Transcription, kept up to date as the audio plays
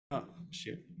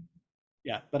shoot.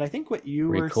 Yeah, but I think what you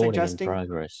were Recording suggesting, in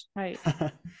progress. Right.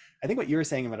 I think what you were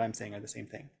saying and what I'm saying are the same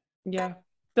thing. Yeah,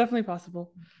 definitely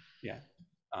possible. Yeah.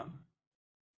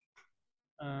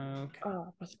 Okay.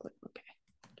 Oh, press click. Okay.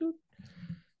 Doot.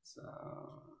 So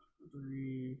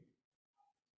 3.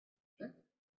 Okay.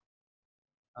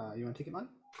 You want to take it, Mon?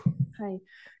 はい。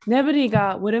ネブリ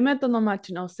がウィルメットの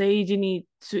町の政治に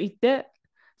ついて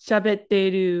喋って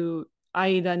いる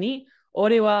間に、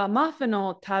俺はマフィン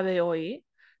を食べ終え、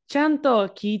ちゃんと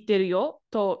聞いてるよ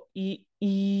とい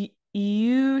う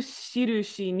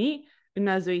印にう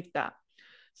なずいた。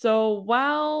So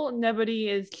while Nebody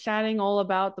is chatting all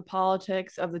about the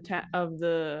politics of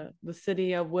the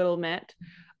city of Wilmette,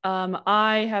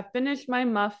 I have finished my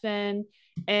muffin,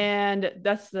 and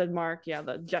that's the mark, yeah,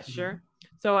 the gesture.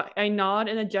 So I nod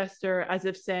and a gesture as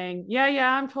if saying, "Yeah,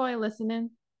 I'm totally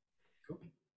listening." Cool.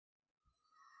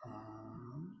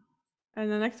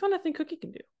 And the next one, I think Cookie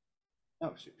can do.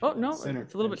 Oh, shoot. Oh no, it's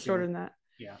a little bit shorter than that.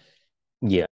 Yeah.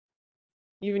 Yeah.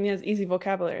 Even has easy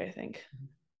vocabulary, I think.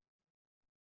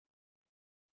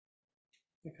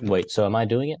 Wait, so am I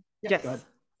doing it? Yeah, Yes. go ahead.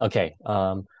 Okay.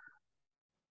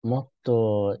 もっ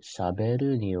と喋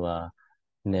るには、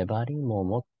粘りも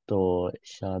もっと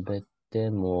喋って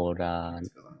もら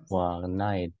わ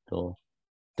ないと。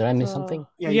Did I miss something?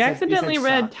 Yeah, you you accidentally said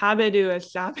read Tabedu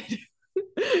as Shabedu.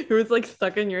 It was like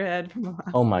stuck in your head from the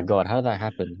last. Oh my god, how did that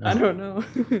happen? I don't know.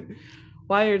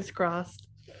 Wires crossed.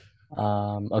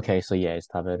 Okay, so yeah, it's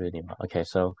taberu ni wa. Okay,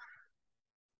 so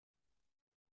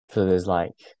there's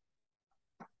like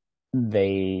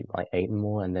they like ate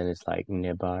more, and then it's like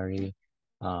Nebari,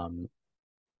 and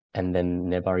then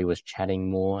Nebari was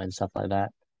chatting more and stuff like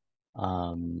that.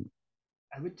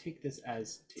 I would take this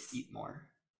as to eat more.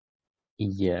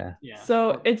 Yeah.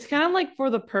 So it's kind of like for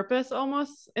the purpose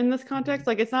almost in this context.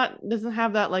 Like it's not doesn't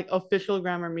have that like official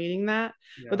grammar meaning that,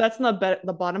 but that's in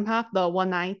the bottom half, the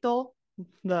one naito,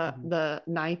 the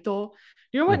naito.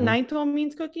 You know what naito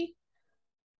means, Cookie?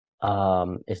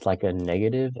 It's like a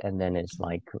negative, and then it's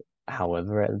like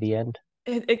however at the end.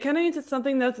 It kind of means if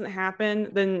something doesn't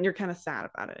happen, then you're kind of sad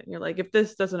about it. You're like, if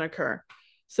this doesn't occur.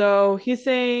 So he's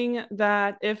saying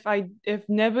that if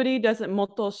Neburi doesn't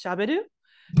moto shaberu,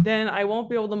 then I won't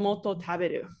be able to moto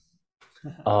taberu.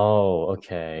 Oh,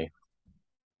 okay.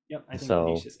 Yep, I think So,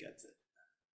 Vinicius gets it.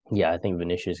 Yeah, I think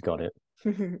Vinicius got it.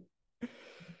 Okay.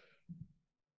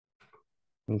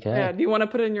 Yeah, do you want to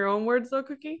put it in your own words though,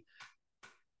 Cookie?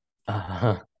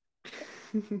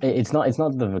 It's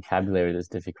not the vocabulary that's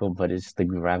difficult, but it's the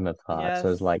grammar part. Yes. So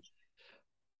it's like,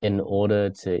 in order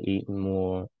to eat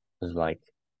more, it's like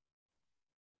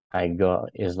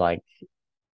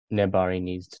Nebari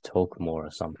needs to talk more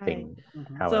or something.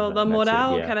 So the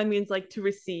morale kind of means like to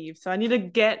receive. So I need to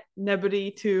get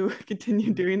Nebari to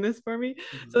continue doing this for me.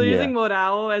 So they're using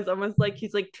morale as almost like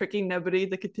he's like tricking Nebari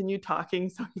to continue talking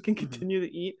so he can continue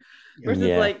to eat.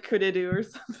 Versus like kureru or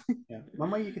something. Yeah.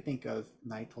 One way you could think of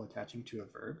naito attaching to a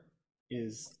verb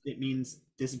is it means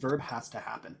this verb has to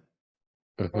happen.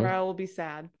 Or I will be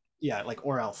sad. Yeah, like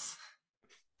or else.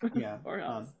 Yeah. Or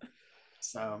else.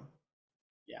 So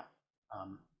yeah.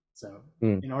 So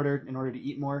in order to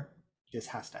eat more, this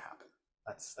has to happen.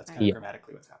 That's kind of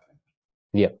grammatically what's happening.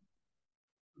 Yep.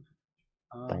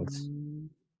 Thanks.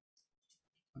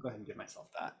 I'll go ahead and give myself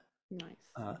that.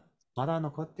 Nice. まだ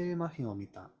残っているマフィンを見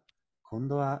た。今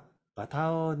度はバ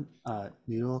ターを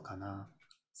塗ろうかな。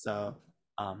So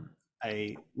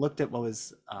I looked at what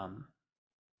was I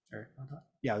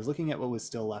was looking at what was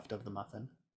still left of the muffin.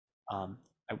 I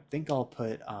think I'll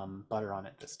put butter on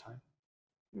it this time.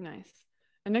 Nice.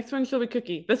 The next one shall be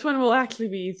Cookie. This one will actually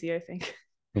be easy, I think.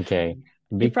 Okay.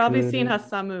 You've probably seen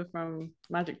Hasamu from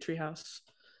Magic Treehouse.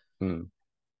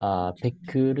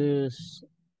 Pickles.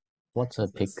 What's a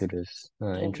pickles?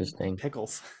 Interesting.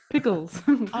 Pickles. Pickles.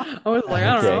 I was like,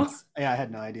 I don't know. Yeah, I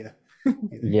had no idea.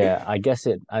 Yeah, I guess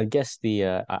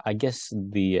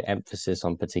the emphasis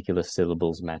on particular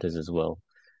syllables matters as well.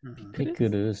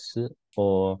 Pickles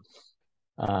or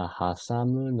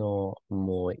hasamu no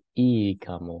mo ii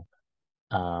kamo.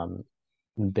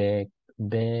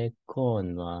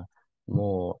 Bacon wa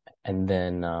mo, and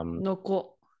then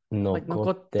Noko.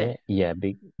 nokotte. Yeah,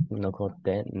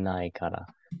 nokotte nai kara.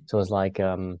 So it's like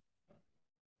how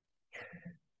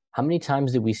many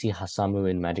times did we see Hasamu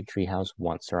in Magic Treehouse?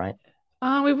 Once, right?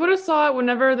 We would have saw it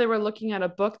whenever they were looking at a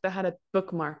book that had a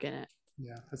bookmark in it.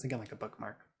 Yeah, I was thinking like a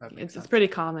bookmark. It's pretty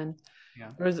common.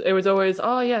 Yeah. It was always,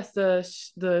 oh yes, the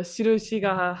shirushi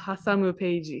ga hasamu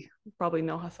page. Probably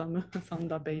no hasamu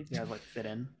page. Yeah, like fit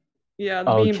in. Yeah.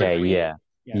 Okay.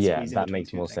 Yeah, that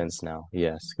makes more things. sense now.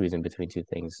 Yeah, squeeze in between two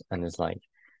things, and it's like,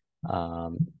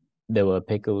 there were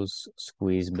pickles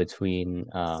squeezed between.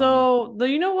 So, do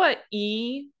you know what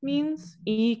E means?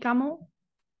 E kamo?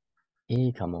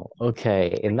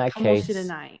 Okay, in that case,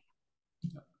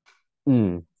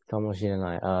 かもしれ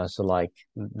ない. So like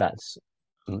that's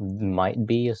might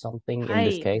be or something in this は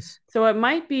い。 case. So it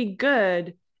might be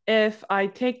good if I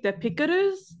take the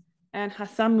pickles and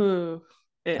挟む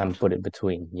it. And put it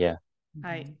between, yeah.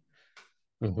 はい。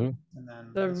 Mm-hmm. And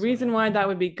then The reason why that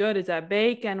would be good is that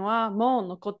bacon はもう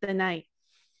残ってない.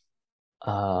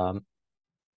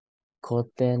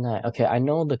 Kotenai. Okay, I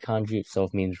know the kanji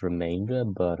itself means remainder,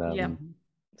 but Yeah.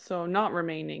 So not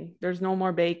remaining. There's no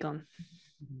more bacon.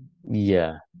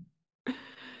 yeah,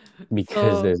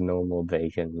 because So- there's no more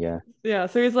bacon, yeah. Yeah,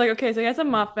 so he's like, okay, so he has a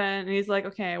muffin, and he's like,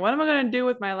 okay, what am I gonna do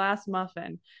with my last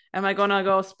muffin? Am I gonna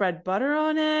go spread butter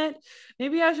on it?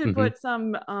 Maybe I should put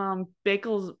some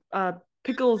pickles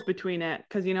between it,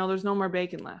 because you know there's no more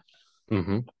bacon left.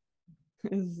 Mm-hmm.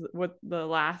 Is what the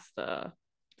last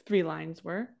 3 lines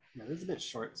were. Yeah, this is a bit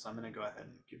short, so I'm gonna go ahead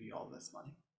and give you all this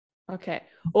money. Okay.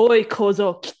 Oi,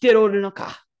 kozo, kiteroru no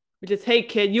ka? Which is, hey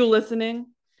kid, you listening?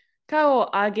 Ka o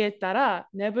agetara,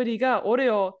 neburi ga ore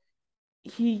o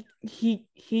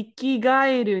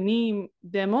hikigaeru ni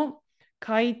demo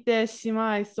kaite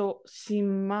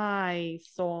shimai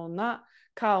na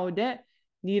kao de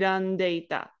nirande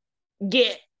ita.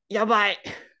 Get, yabai.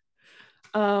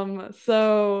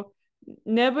 So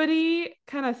Nebody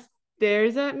kind of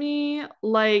stares at me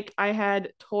like I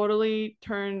had totally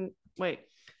turned. Wait,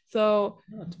 so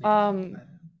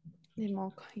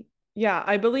yeah,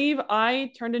 I believe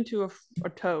I turned into a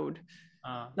toad.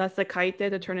 That's the kite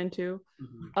to turn into.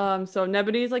 So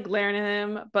Nebudy's like glaring at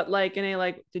him, but like in a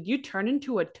like, did you turn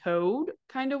into a toad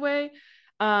kind of way?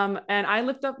 And I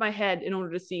lift up my head in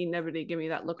order to see Nebody give me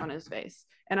that look on his face.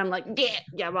 And I'm like,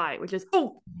 yeah, bye, which is,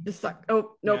 oh, this sucks.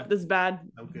 Oh, nope, Yeah. this is bad.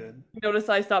 No good. Notice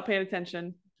I stopped paying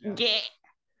attention. Yeah. Yeah.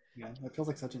 Yeah, that feels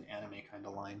like such an anime kind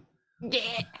of line.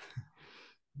 Yeah.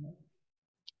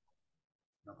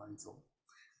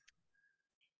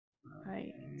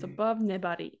 Right. It's above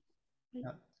Nebody.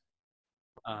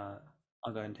 I'll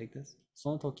go ahead and take this.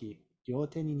 その時、両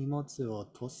手に荷物を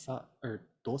どっ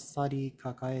さり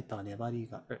抱えた粘り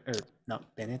が、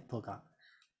ベネットが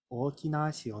大きな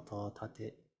足音を立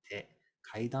てて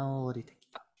階段を降りてき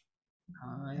た。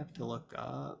I have to look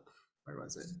up. Where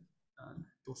was it?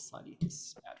 どっさり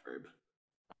is adverb.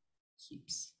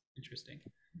 Heaps. Interesting.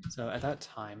 So at that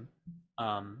time,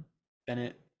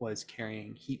 Bennett was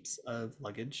carrying heaps of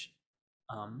luggage.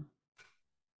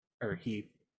 Or he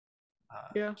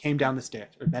came down the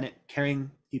stairs, or Bennett carrying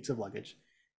heaps of luggage,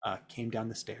 came down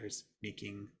the stairs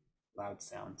making loud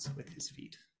sounds with his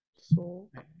feet. So,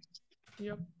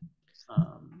 yep.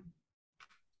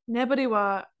 Nebody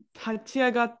は立ち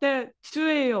上がって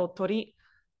杖を取り、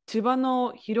つば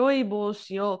の広い帽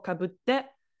子をかぶって、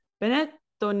ベネッ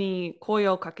トに声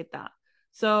をかけた。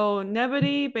So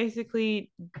Nebody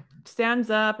basically stands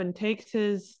up and takes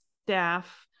his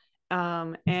staff,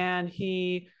 and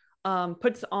he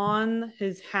puts on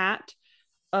his hat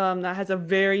that has a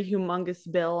very humongous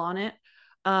bill on it.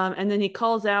 And then he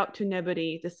calls out to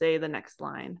Nebody to say the next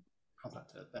line. Calls out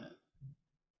to Bennett.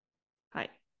 Hi.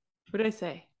 What did I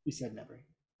say? You said Nebody.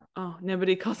 Oh,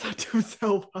 Nebody calls out to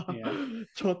himself. Yeah.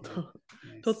 ちょっと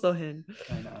変.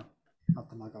 I know.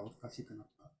 頭がおかしくなっ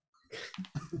た。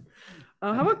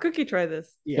How about Cookie try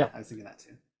this? Yeah, I was thinking that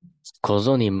too. 小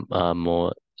僧にも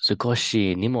う少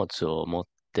し荷物を持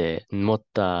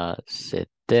たせ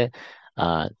て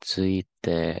つい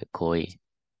てこい。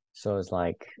So it's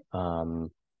like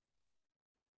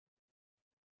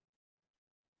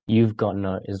you've got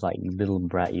no, it's like little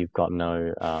brat, you've got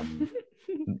no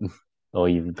or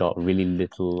you've got really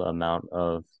little amount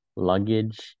of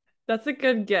luggage. That's a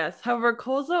good guess. However,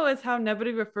 Kozo is how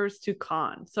Nebody refers to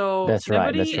Khan. So That's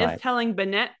right, Nebody that's right. is telling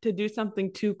Bennett to do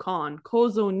something to Khan.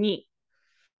 Kozo ni.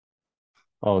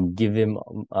 Oh,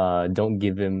 don't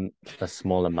give him a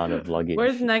small amount of luggage.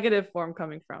 Where's negative form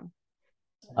coming from?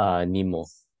 Nimo.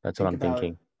 That's what I'm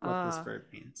thinking. What this verb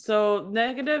means. So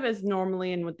negative is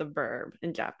normally in with the verb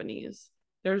in Japanese.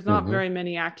 There's not very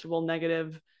many actual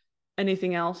negative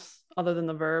anything else other than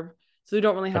the verb. So you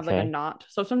don't really have like a not.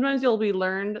 So sometimes you'll be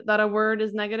learned that a word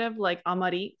is negative, like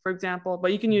amari, for example,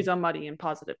 but you can use amari in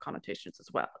positive connotations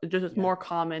as well. It's just more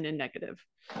common in negative.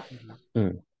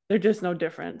 There's just no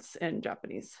difference in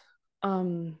Japanese.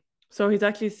 So he's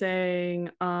actually saying,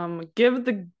 give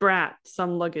the brat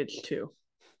some luggage too.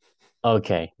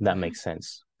 Okay, that makes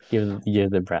sense. Give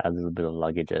the brat a little bit of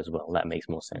luggage as well. That makes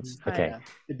more sense. Okay. Yeah.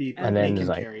 It'd be And like then make it's him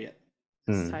like, carry it.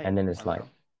 and then it's like,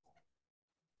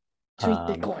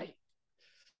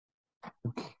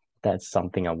 that's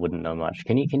something I wouldn't know much.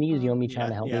 Can you use Yomi-chan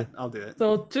to help yeah, me? I'll do it.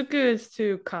 So tsuku is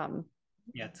to come.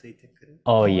 Yeah, ついてくる.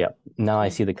 Oh yeah. Now I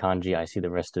see the kanji. I see the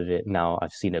rest of it. Now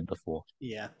I've seen it before.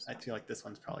 Yeah, I feel like this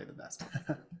one's probably the best.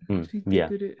 Yeah.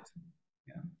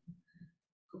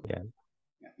 Cool. Yeah.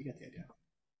 Yeah, you get the idea.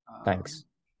 Thanks.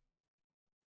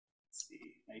 Let's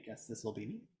see. I guess this will be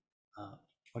me.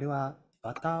 これは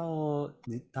バターを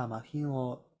塗ったマフィン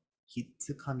をひっ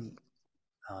つかみ、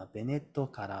ベネット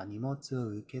から荷物を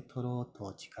受け取ろう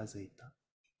と近づいた。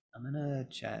I'm gonna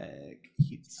check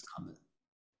ひっつかむ.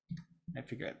 I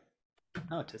figured,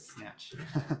 oh, to snatch.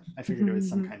 I figured it was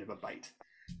some kind of a bite.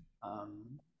 Let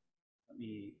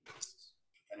me just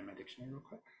put that in my dictionary real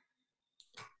quick.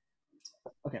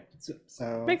 Okay,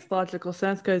 so Makes logical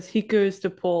sense because hiku is to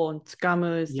pull and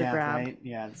tsukamu is to grab. Right?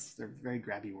 Yeah, they're a very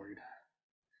grabby word.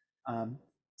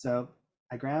 So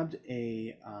I grabbed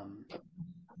a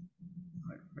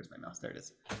where's my mouse? There it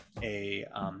is. A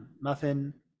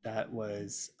muffin that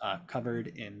was covered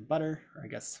in butter, or I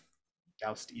guess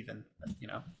doused even, but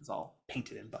it's all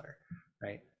painted in butter,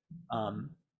 right?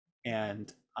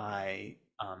 And I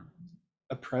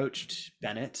approached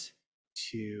Bennett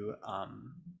to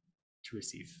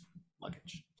receive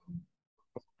luggage.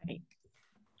 Right.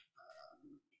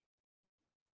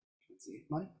 Let's see,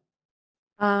 Money?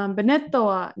 ベネット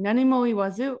は何も言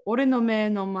わず、俺の目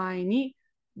の前に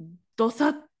どさ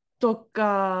っと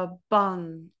かば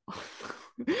ん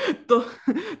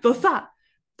どさっ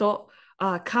と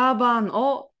カバン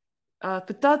を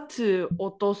2つ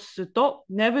落とすと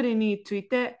眠りについ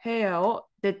て部屋を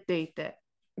出てい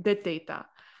た。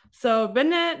So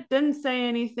Bennett didn't say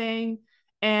anything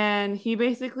and he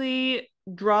basically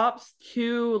drops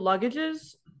two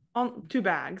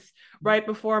bags right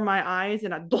before my eyes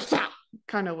in a dosa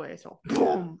kind of way. So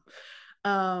boom.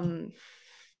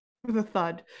 With a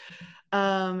thud.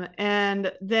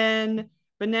 And then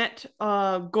Bennett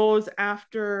goes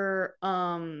after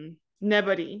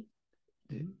Nebody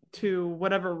to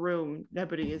whatever room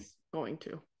Nebody is going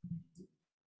to.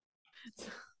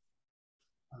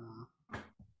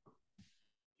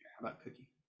 How about Cookie?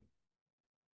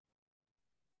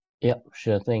 Yep,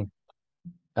 sure thing.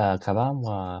 カバン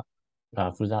は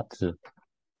2つ.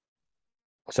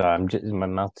 Sorry, my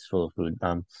mouth is full of food.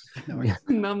 Nom,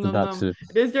 nom, nom.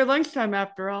 It is your lunchtime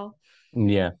after all.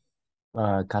 Yeah.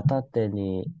 片手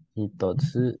に1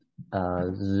つ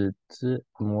ずつ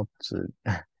持つ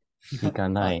しか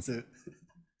ない.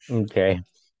 Okay.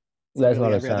 That's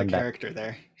not a every other sound back. character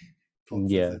there.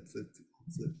 Yeah. That's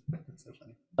so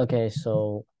funny. Okay,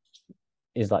 so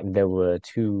it's like there were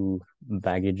two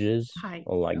baggages,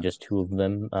 or like just two of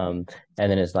them, and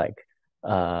then it's like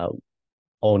on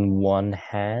one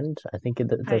hand. I think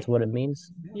that's what it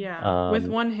means. Yeah, with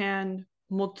one hand,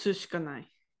 motsu shikanai.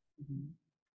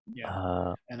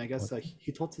 Yeah, and I guess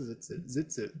hitotsu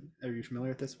zutsu. Are you familiar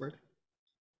with this word?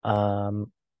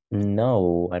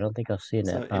 No, I don't think I've seen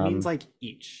so it. It means like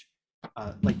each.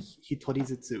 Like hitori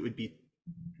zutsu would be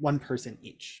one person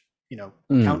each.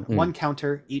 One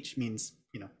counter each means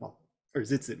or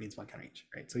zutsu means one counter each,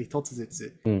 right? So hitotsu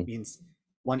zutsu means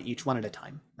one each, one at a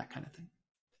time, that kind of thing.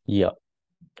 Yep.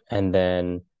 And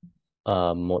then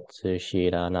motsu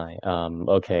shiranai.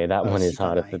 Okay, that one is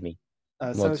harder for me.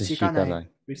 So shikanai,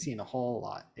 we've seen a whole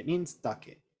lot. It means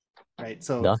dake, right?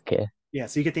 So dake. Yeah,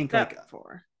 so you could think like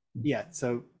for. Yeah,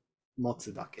 so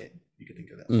motsu dake. You could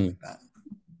think of it like that.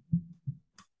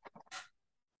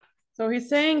 So he's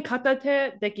saying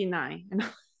katate dekinai,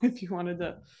 if you wanted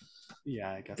to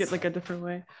I guess get like a different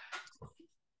way.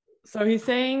 So he's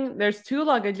saying there's two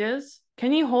luggages.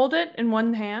 Can you hold it in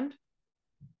one hand?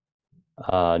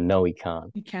 No, he can't.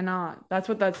 He cannot. That's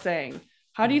what that's saying.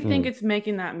 How do you think it's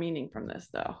making that meaning from this,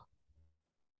 though?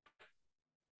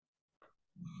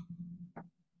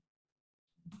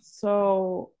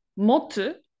 So,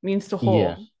 motsu means to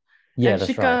hold. Yeah, and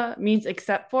that's shika right. means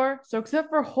except for. So, except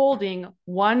for holding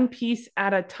one piece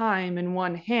at a time in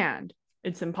one hand,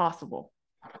 it's impossible.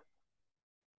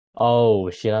 Oh,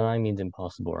 shiranai means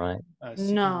impossible, right?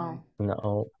 No.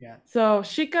 Yeah. So,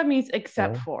 shika means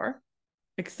except for.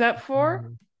 Except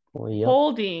for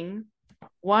holding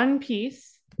one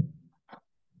piece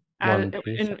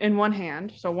in one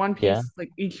hand. So one piece, like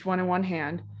each one in one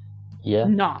hand. Yeah.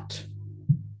 Not.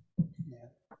 Yeah.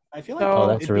 I feel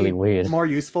like that's really weird. More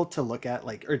useful to look at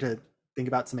or to think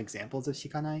about some examples of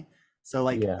shikanai. So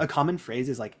a common phrase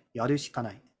is like yaru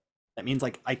shikanai. That means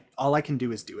like all I can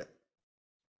do is do it.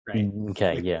 Right?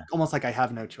 Okay, Almost like I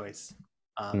have no choice.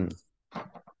 Or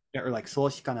like so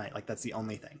shikanai, like that's the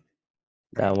only thing.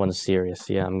 That one's serious.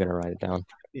 Yeah, I'm gonna write it down.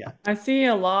 Yeah. I see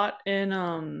a lot in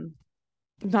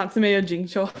Natsume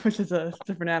Jinsho, which is a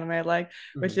different anime I like,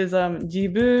 which is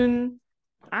jibun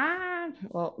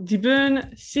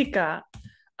shika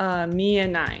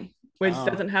mienai, which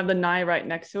doesn't have the nai right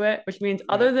next to it, which means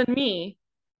other than me,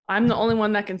 I'm the only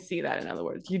one that can see that. In other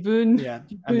words, jibun. Yeah,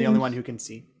 I'm the only one who can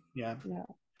see. Yeah.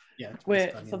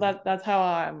 Wait, so that's how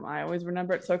I always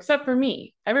remember it. So except for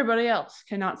me, everybody else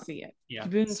cannot see it. Yeah.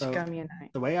 Jibun So shika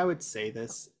mienai. the way I would say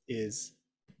this is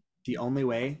the only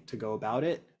way to go about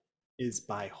it is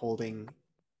by holding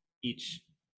each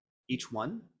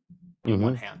one in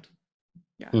one hand.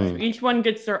 Yeah, so each one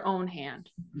gets their own hand.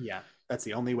 Yeah, that's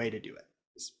the only way to do it.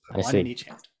 Just put I one see. in each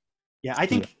hand. Yeah, I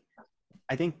think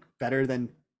better than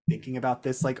thinking about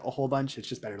this like a whole bunch, it's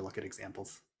just better to look at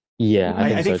examples. Yeah,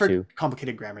 I think so for too.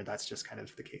 complicated grammar, that's just kind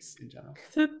of the case in general.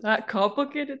 Is it that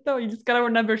complicated though? You just gotta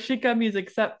remember shika means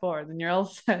except for, then you're all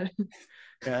set.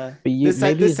 Yeah, But you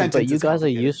guys are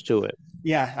used to it.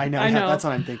 Yeah, I know. That's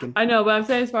what I'm thinking. I know, but I'm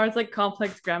saying as far as like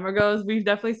complex grammar goes, we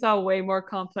definitely saw way more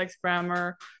complex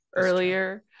grammar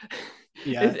earlier.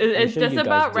 Yeah, it's just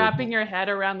about wrapping your head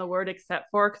around the word except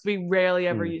for, because we rarely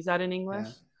ever use that in English.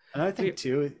 Yeah. Another thing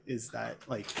too is that,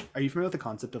 like, are you familiar with the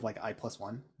concept of like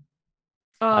I+1?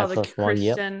 Oh, the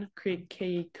Christian,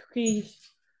 Christine.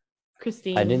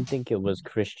 I didn't think it was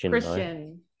Christian.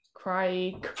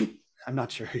 I'm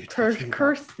not sure who you're talking about.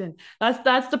 Kirsten.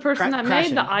 That's the person that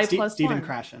made the I+1. Stephen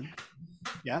Krashen.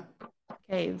 Yeah.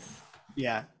 Caves.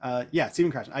 Yeah.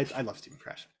 Stephen Krashen. I love Stephen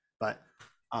Krashen. But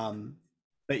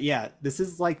yeah, this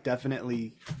is like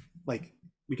definitely like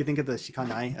we could think of the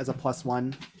shikanai as a +1,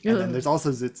 and then there's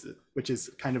also zutsu, which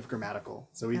is kind of grammatical.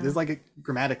 So there's like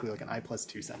grammatically like an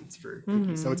I+2 sentence for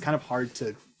Cookie. So it's kind of hard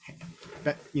to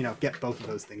get both of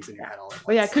those things in your head all at once.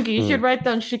 Well, yeah, Cookie, you should write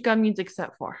down shika means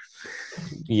except for.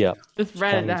 Yeah. Just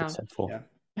write it down. Except for. Yeah.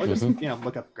 Or just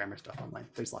look up grammar stuff online.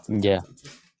 There's lots of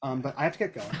sentences. But I have to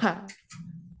get going. Okay.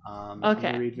 I'm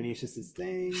gonna read Venetius's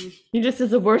thing. He just says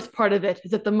the worst part of it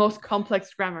is that the most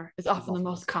complex grammar is often the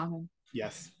most common.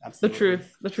 Yes, absolutely.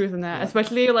 The truth in that,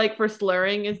 especially like for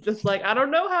slurring, it's just like I don't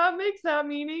know how it makes that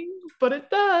meaning, but it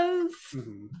does.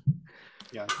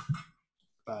 Yeah.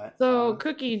 But so,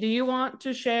 Cookie, do you want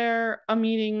to share a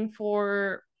meeting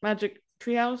for Magic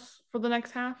Treehouse for the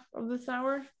next half of this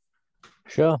hour?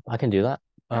 Sure, I can do that.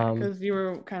 Because you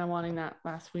were kind of wanting that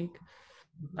last week.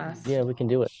 Yeah, we can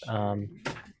do it.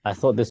 I thought this